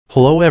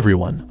Hello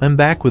everyone, I'm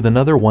back with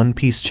another One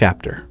Piece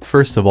chapter.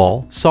 First of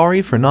all,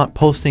 sorry for not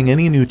posting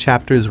any new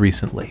chapters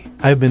recently.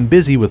 I've been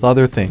busy with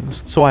other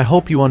things, so I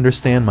hope you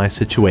understand my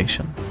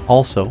situation.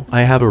 Also,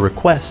 I have a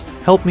request,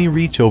 help me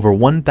reach over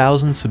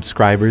 1,000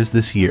 subscribers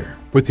this year.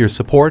 With your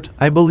support,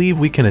 I believe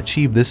we can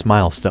achieve this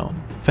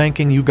milestone.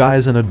 Thanking you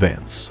guys in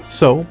advance.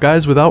 So,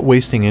 guys, without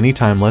wasting any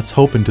time, let's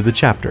hop into the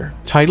chapter.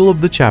 Title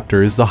of the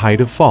chapter is The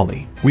Height of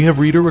Folly. We have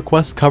reader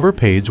request cover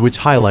page which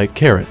highlight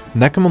Carrot,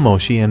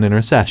 Nekomamushi and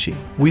Inner Sashi.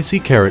 We see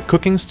Carrot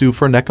cooking stew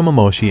for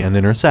Nekomamushi and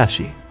Inner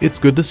Sashi. It's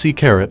good to see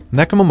Carrot,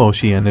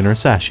 Nekomamushi and Inner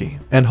Sashi,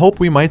 and hope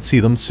we might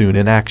see them soon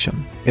in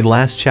action. In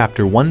last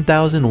chapter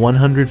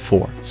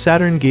 1104,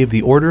 Saturn gave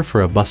the order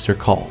for a buster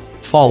call.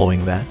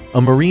 Following that, a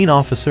marine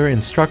officer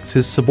instructs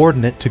his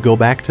subordinate to go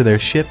back to their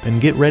ship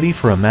and get ready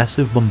for a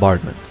massive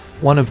bombardment.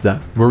 One of the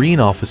marine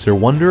officer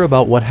wondered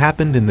about what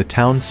happened in the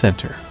town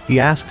center. He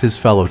asked his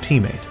fellow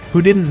teammate,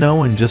 who didn't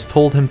know and just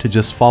told him to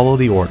just follow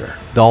the order.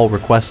 Doll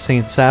requests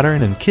Saint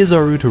Saturn and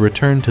Kizaru to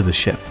return to the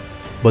ship,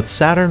 but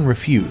Saturn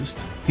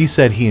refused. He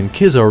said he and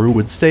Kizaru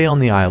would stay on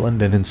the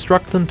island and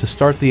instruct them to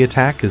start the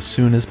attack as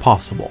soon as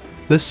possible.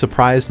 This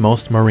surprised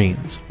most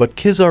Marines, but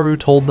Kizaru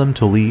told them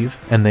to leave,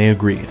 and they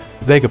agreed.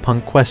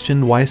 Vegapunk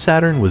questioned why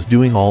Saturn was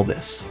doing all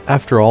this.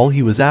 After all,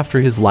 he was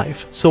after his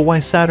life, so why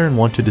Saturn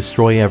want to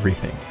destroy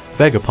everything?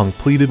 Vegapunk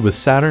pleaded with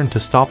Saturn to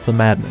stop the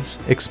madness,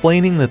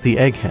 explaining that the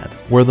egghead,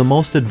 where the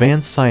most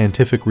advanced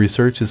scientific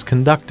research is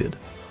conducted,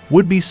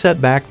 would be set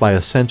back by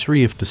a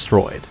century if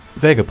destroyed.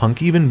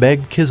 Vegapunk even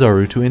begged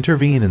Kizaru to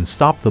intervene and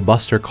stop the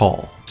buster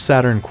call.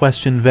 Saturn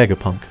questioned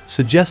Vegapunk,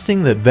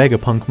 suggesting that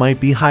Vegapunk might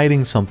be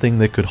hiding something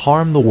that could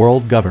harm the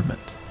world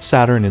government.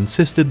 Saturn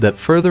insisted that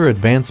further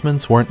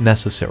advancements weren't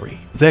necessary.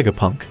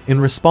 Vegapunk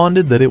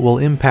responded that it will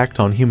impact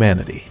on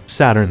humanity.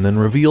 Saturn then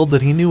revealed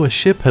that he knew a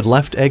ship had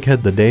left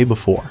Egghead the day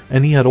before,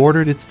 and he had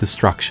ordered its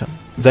destruction.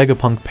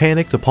 Vegapunk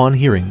panicked upon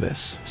hearing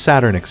this.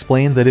 Saturn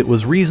explained that it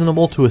was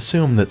reasonable to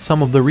assume that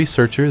some of the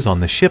researchers on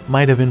the ship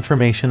might have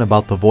information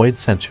about the Void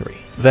Century.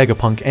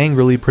 Vegapunk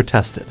angrily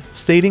protested,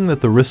 stating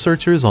that the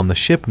researchers on the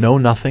ship know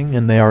nothing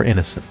and they are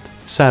innocent.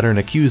 Saturn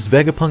accused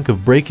Vegapunk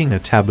of breaking a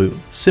taboo,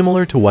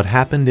 similar to what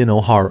happened in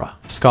Ohara.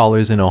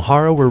 Scholars in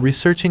Ohara were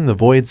researching the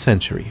Void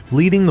Century,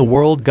 leading the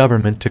world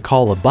government to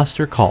call a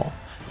buster call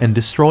and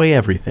destroy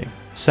everything.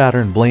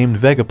 Saturn blamed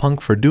Vegapunk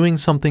for doing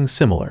something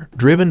similar,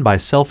 driven by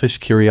selfish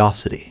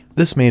curiosity.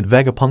 This made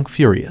Vegapunk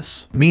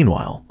furious.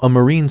 Meanwhile, a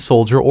marine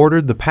soldier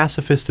ordered the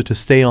pacifista to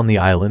stay on the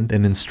island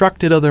and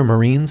instructed other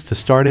marines to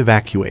start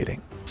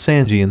evacuating.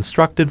 Sanji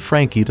instructed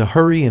Frankie to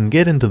hurry and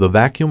get into the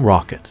vacuum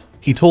rocket.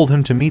 He told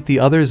him to meet the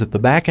others at the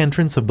back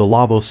entrance of the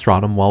lava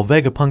stratum while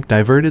Vegapunk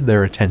diverted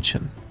their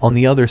attention. On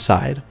the other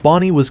side,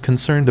 Bonnie was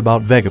concerned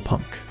about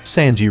Vegapunk.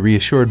 Sanji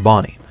reassured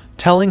Bonnie,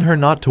 telling her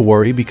not to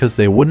worry because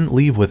they wouldn't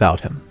leave without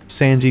him.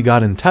 Sanji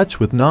got in touch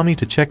with Nami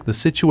to check the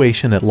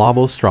situation at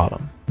Lavo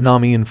Stratum.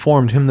 Nami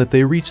informed him that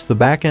they reached the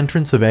back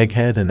entrance of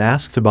Egghead and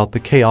asked about the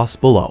chaos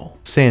below.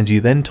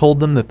 Sanji then told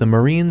them that the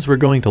Marines were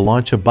going to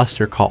launch a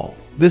buster call.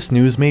 This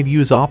news made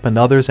Usopp and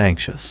others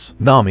anxious.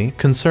 Nami,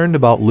 concerned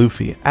about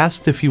Luffy,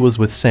 asked if he was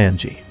with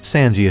Sanji.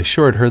 Sanji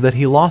assured her that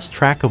he lost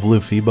track of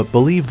Luffy but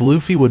believed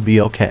Luffy would be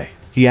okay.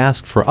 He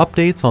asked for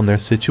updates on their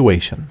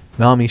situation.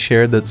 Nami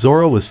shared that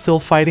Zoro was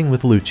still fighting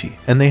with Lucci,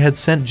 and they had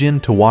sent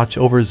Jin to watch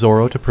over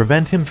Zoro to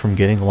prevent him from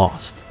getting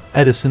lost.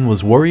 Edison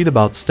was worried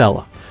about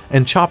Stella,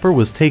 and Chopper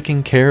was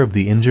taking care of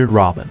the injured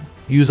Robin.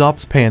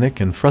 Usopp's panic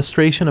and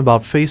frustration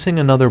about facing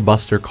another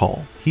buster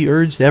call. He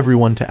urged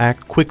everyone to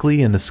act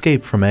quickly and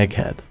escape from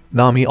Egghead.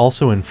 Nami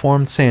also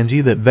informed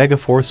Sanji that Vega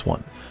Force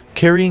 1,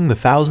 carrying the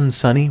Thousand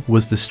Sunny,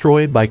 was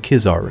destroyed by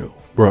Kizaru.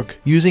 Brook,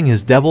 using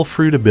his Devil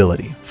Fruit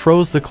ability,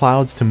 froze the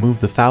clouds to move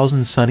the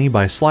Thousand Sunny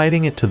by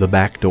sliding it to the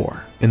back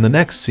door. In the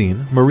next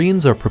scene,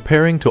 Marines are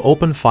preparing to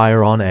open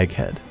fire on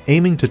Egghead,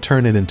 aiming to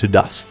turn it into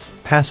dust.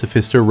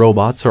 Pacifista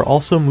robots are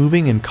also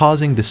moving and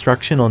causing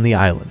destruction on the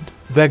island.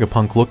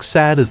 Vegapunk looks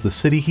sad as the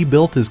city he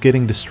built is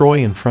getting destroyed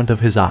in front of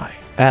his eye.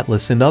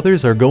 Atlas and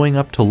others are going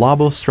up to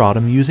Lavo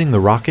Stratum using the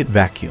rocket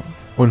vacuum.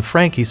 When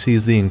Frankie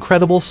sees the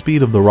incredible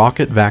speed of the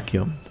rocket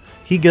vacuum,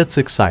 he gets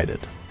excited.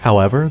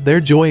 However,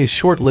 their joy is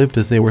short-lived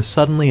as they were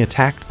suddenly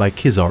attacked by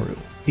Kizaru.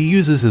 He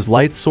uses his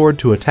light sword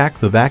to attack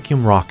the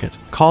vacuum rocket,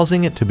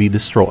 causing it to be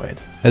destroyed.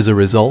 As a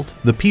result,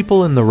 the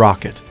people in the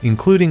rocket,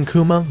 including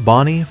Kuma,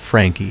 Bonnie,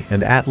 Frankie,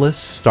 and Atlas,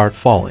 start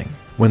falling.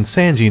 When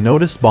Sanji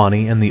noticed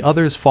Bonnie and the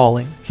others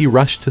falling, he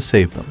rushed to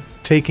save them.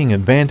 Taking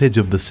advantage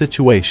of the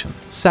situation,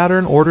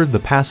 Saturn ordered the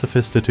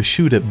pacifista to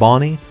shoot at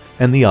Bonnie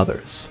and the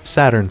others.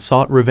 Saturn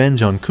sought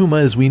revenge on Kuma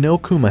as we know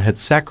Kuma had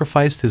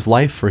sacrificed his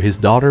life for his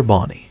daughter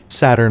Bonnie.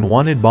 Saturn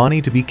wanted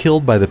Bonnie to be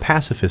killed by the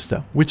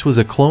pacifista, which was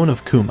a clone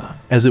of Kuma,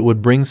 as it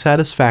would bring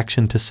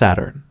satisfaction to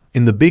Saturn.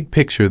 In the big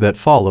picture that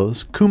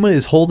follows, Kuma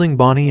is holding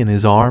Bonnie in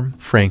his arm,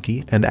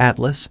 Frankie, and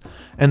Atlas,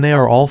 and they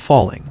are all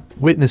falling.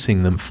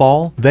 Witnessing them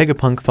fall,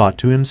 Vegapunk thought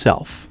to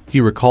himself. He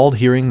recalled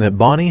hearing that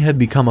Bonnie had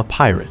become a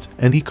pirate,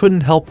 and he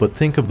couldn't help but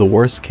think of the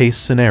worst-case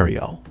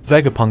scenario.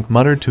 Vegapunk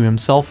muttered to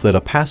himself that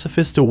a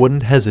pacifista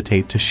wouldn't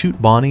hesitate to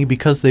shoot Bonnie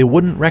because they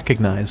wouldn't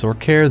recognize or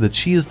care that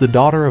she is the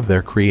daughter of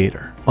their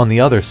creator. On the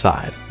other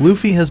side,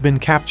 Luffy has been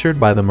captured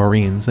by the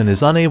Marines and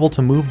is unable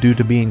to move due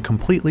to being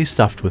completely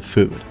stuffed with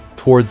food.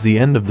 Towards the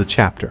end of the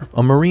chapter,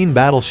 a Marine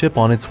battleship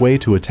on its way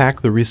to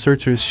attack the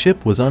researchers'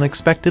 ship was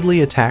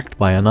unexpectedly attacked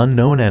by an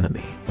unknown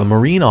enemy. A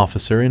Marine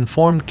officer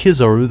informed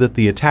Kizaru that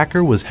the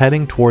attacker was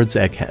heading towards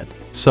Egghead.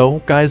 So,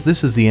 guys,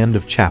 this is the end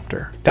of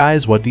chapter.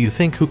 Guys, what do you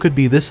think? Who could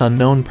be this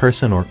unknown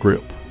person or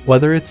group?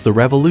 Whether it's the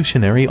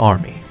Revolutionary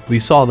Army. We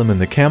saw them in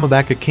the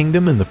Kamabaka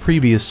Kingdom in the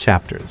previous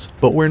chapters,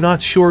 but we're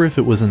not sure if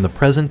it was in the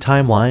present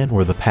timeline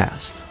or the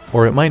past.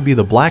 Or it might be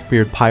the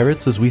Blackbeard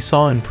pirates as we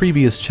saw in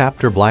previous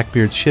chapter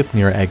Blackbeard's ship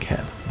near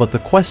Egghead. But the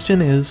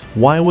question is,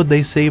 why would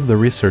they save the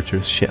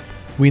researchers' ship?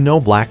 We know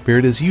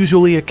Blackbeard is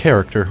usually a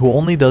character who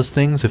only does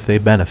things if they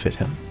benefit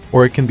him.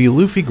 Or it can be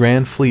Luffy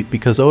Grand Fleet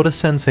because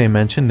Oda-sensei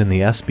mentioned in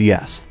the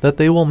SBS that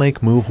they will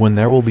make move when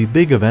there will be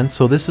big events,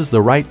 so this is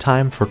the right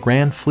time for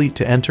Grand Fleet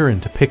to enter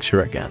into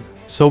picture again.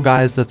 So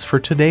guys, that's for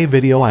today's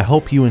video. I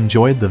hope you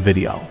enjoyed the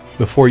video.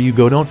 Before you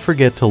go, don't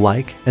forget to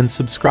like and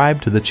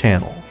subscribe to the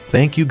channel.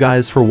 Thank you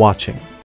guys for watching.